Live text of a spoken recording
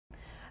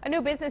A new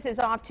business is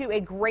off to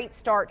a great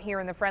start here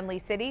in the Friendly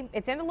City.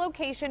 It's in a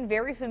location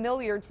very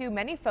familiar to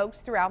many folks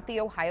throughout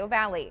the Ohio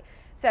Valley.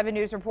 7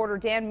 News reporter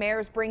Dan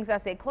Mayers brings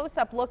us a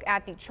close-up look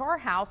at the Char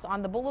House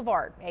on the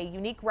Boulevard, a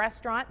unique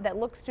restaurant that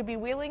looks to be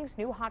Wheeling's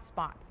new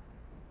hotspot.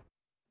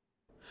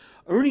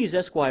 Ernie's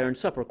Esquire and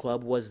Supper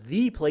Club was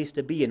the place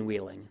to be in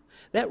Wheeling.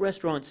 That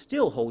restaurant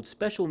still holds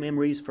special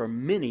memories for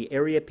many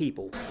area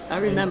people. I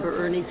remember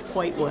Ernie's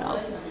quite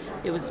well.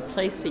 It was a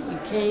place that you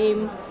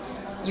came,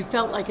 you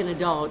felt like an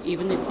adult,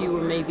 even if you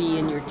were maybe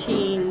in your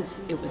teens.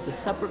 It was a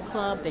supper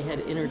club, they had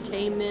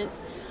entertainment,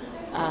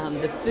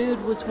 the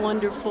food was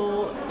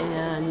wonderful,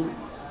 and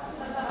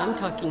I'm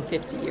talking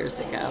 50 years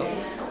ago,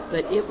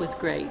 but it was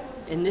great,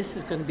 and this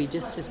is going to be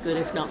just as good,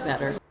 if not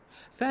better.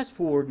 Fast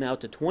forward now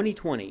to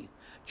 2020.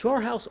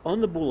 Char House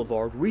on the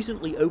Boulevard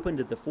recently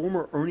opened at the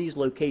former Ernie's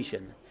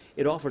location.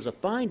 It offers a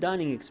fine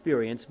dining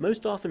experience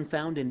most often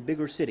found in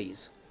bigger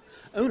cities.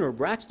 Owner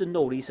Braxton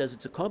Nolte says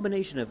it's a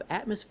combination of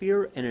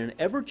atmosphere and an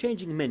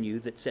ever-changing menu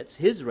that sets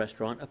his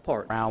restaurant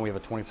apart. We have a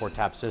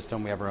 24-tap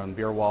system. We have our own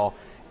beer wall,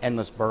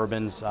 endless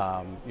bourbons.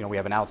 We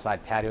have an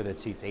outside patio that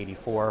seats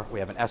 84. We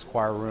have an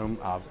Esquire room,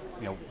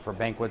 for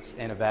banquets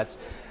and events.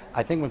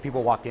 I think when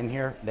people walk in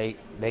here, they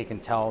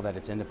can tell that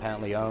it's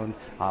independently owned.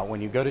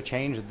 When you go to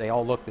change, they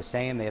all look the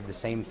same. They have the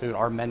same food.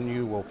 Our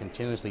menu will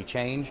continuously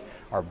change.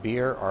 Our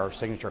beer, our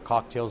signature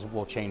cocktails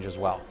will change as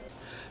well.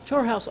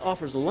 Char House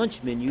offers a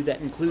lunch menu that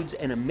includes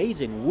an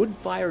amazing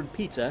wood-fired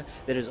pizza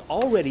that is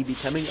already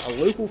becoming a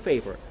local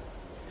favorite.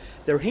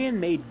 Their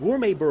handmade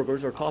gourmet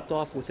burgers are topped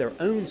off with their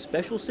own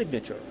special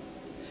signature.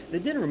 The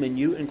dinner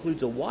menu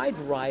includes a wide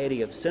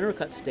variety of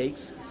center-cut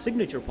steaks,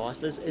 signature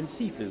pastas, and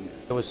seafood.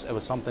 It was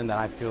something that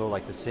I feel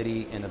like the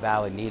city and the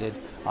valley needed.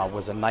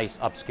 Was a nice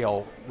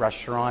upscale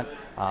restaurant,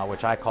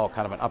 which I call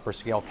kind of an upper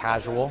scale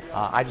casual.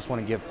 I just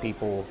want to give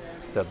people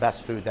the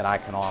best food that I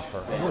can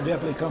offer. We'll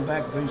definitely come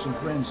back and bring some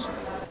friends.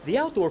 The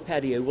outdoor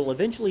patio will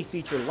eventually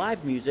feature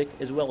live music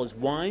as well as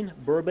wine,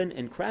 bourbon,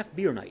 and craft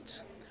beer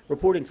nights.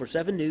 Reporting for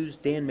 7 News,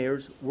 Dan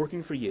Mayers,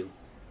 working for you.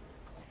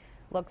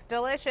 Looks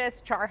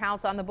delicious. Char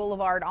House on the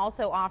Boulevard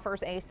also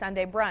offers a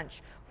Sunday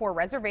brunch. For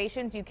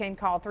reservations, you can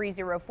call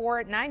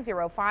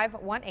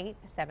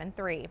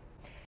 304-905-1873.